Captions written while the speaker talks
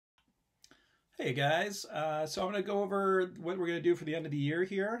Hey guys, so I'm going to go over what we're going to do for the end of the year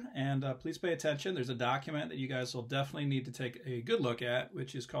here, and please pay attention. There's a document that you guys will definitely need to take a good look at,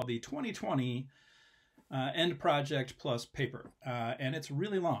 which is called the 2020 End Project Plus Paper, and it's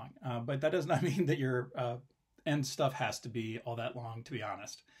really long, but that does not mean that your end stuff has to be all that long, to be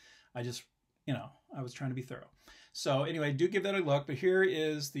honest. I just, I was trying to be thorough. So anyway, do give that a look, but here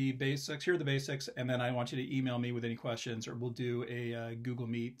is the basics. Here are the basics, and then I want you to email me with any questions, or we'll do a Google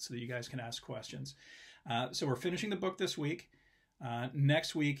Meet so that you guys can ask questions. So we're finishing the book this week.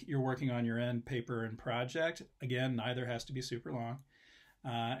 Next week, you're working on your end paper and project. Again, neither has to be super long.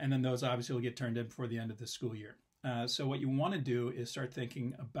 And then those obviously will get turned in before the end of the school year. So what you want to do is start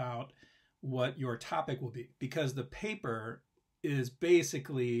thinking about what your topic will be, because the paper is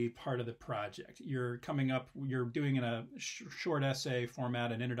basically part of the project. You're doing in a short essay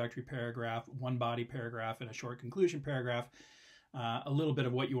format, an introductory paragraph, one body paragraph, and a short conclusion paragraph, a little bit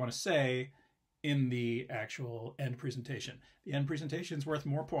of what you want to say in the actual end presentation. The end presentation is worth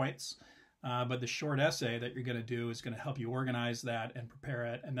more points, but the short essay that you're going to do is going to help you organize that and prepare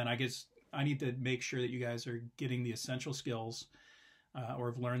it. And then I guess I need to make sure that you guys are getting the essential skills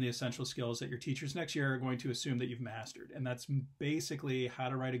or have learned the essential skills that your teachers next year are going to assume that you've mastered. And that's basically how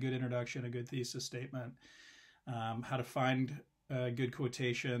to write a good introduction, a good thesis statement, how to find good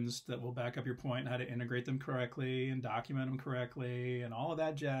quotations that will back up your point, and how to integrate them correctly and document them correctly, and all of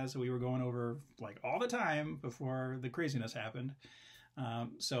that jazz that we were going over like all the time before the craziness happened.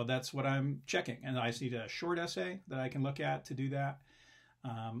 So that's what I'm checking. And I need a short essay that I can look at to do that.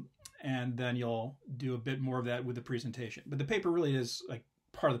 And then you'll do a bit more of that with the presentation. But the paper really is like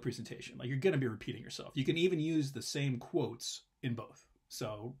part of the presentation. Like, you're going to be repeating yourself. You can even use the same quotes in both.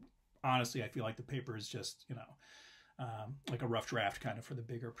 So honestly, I feel like the paper is just, like a rough draft kind of for the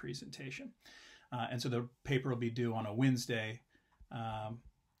bigger presentation. And so the paper will be due on a Wednesday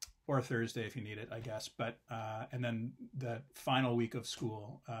or a Thursday if you need it, I guess. But and then the final week of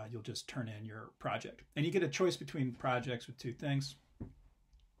school, you'll just turn in your project. And you get a choice between projects with two things.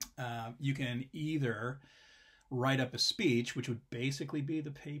 You can either write up a speech, which would basically be the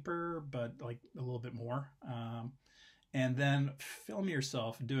paper, but like a little bit more, and then film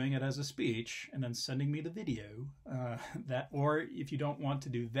yourself doing it as a speech and then sending me the video. Or if you don't want to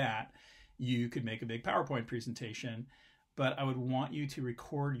do that, you could make a big PowerPoint presentation, but I would want you to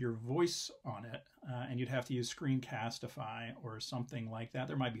record your voice on it, and you'd have to use Screencastify or something like that.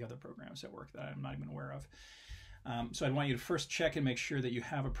 There might be other programs that work that I'm not even aware of. So I'd want you to first check and make sure that you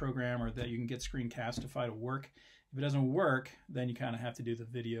have a program or that you can get Screencastify to work. If it doesn't work, then you kind of have to do the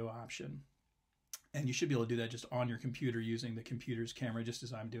video option. And you should be able to do that just on your computer using the computer's camera, just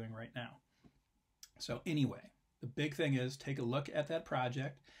as I'm doing right now. So anyway, the big thing is take a look at that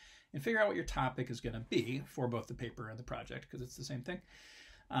project and figure out what your topic is going to be for both the paper and the project, because it's the same thing.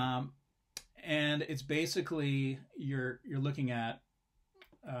 And it's basically you're looking at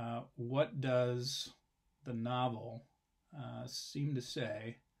what does the novel seem to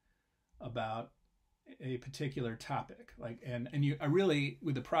say about a particular topic, I really,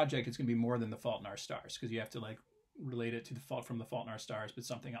 with the project, it's going to be more than The Fault in Our Stars, because you have to like relate it to From The Fault in Our Stars, but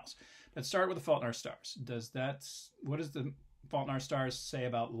something else. Let's start with The Fault in Our Stars. What does The Fault in Our Stars say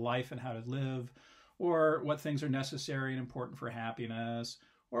about life and how to live, or what things are necessary and important for happiness,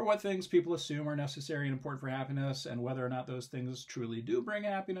 or what things people assume are necessary and important for happiness, and whether or not those things truly do bring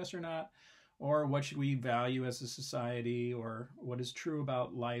happiness or not. Or what should we value as a society, or what is true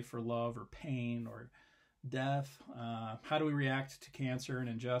about life or love or pain or death? How do we react to cancer and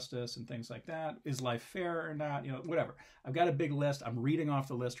injustice and things like that? Is life fair or not? Whatever. I've got a big list. I'm reading off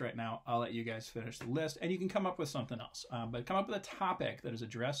the list right now. I'll let you guys finish the list, and you can come up with something else. But come up with a topic that is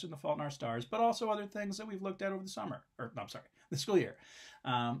addressed in The Fault in Our Stars, but also other things that we've looked at over the summer, the school year.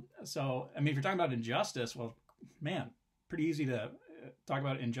 So, I mean, if you're talking about injustice, well, man, pretty easy to talk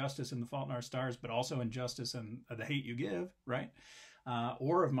about injustice in The Fault in Our Stars, but also injustice and The Hate U Give, right?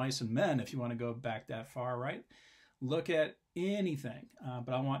 Or Of Mice and Men, if you want to go back that far, right? Look at anything,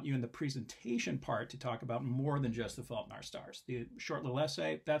 but I want you in the presentation part to talk about more than just The Fault in Our Stars. The short little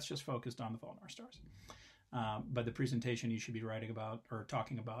essay, that's just focused on The Fault in Our Stars. But the presentation, you should be writing about or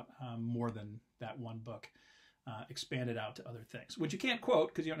talking about more than that one book, expanded out to other things, which you can't quote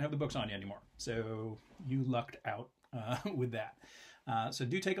because you don't have the books on you anymore. So you lucked out with that. So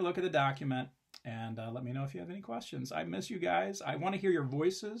do take a look at the document and let me know if you have any questions. I miss you guys. I want to hear your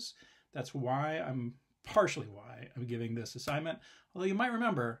voices. That's partially why I'm giving this assignment. Although you might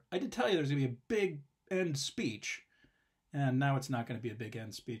remember, I did tell you there's going to be a big end speech, and now it's not going to be a big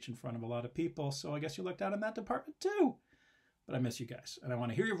end speech in front of a lot of people. So I guess you lucked out in that department too. But I miss you guys, and I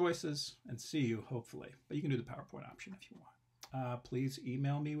want to hear your voices and see you, hopefully. But you can do the PowerPoint option if you want. please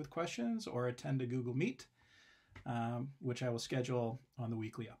email me with questions or attend a Google Meet, which I will schedule on the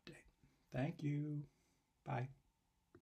weekly update. Thank you. Bye.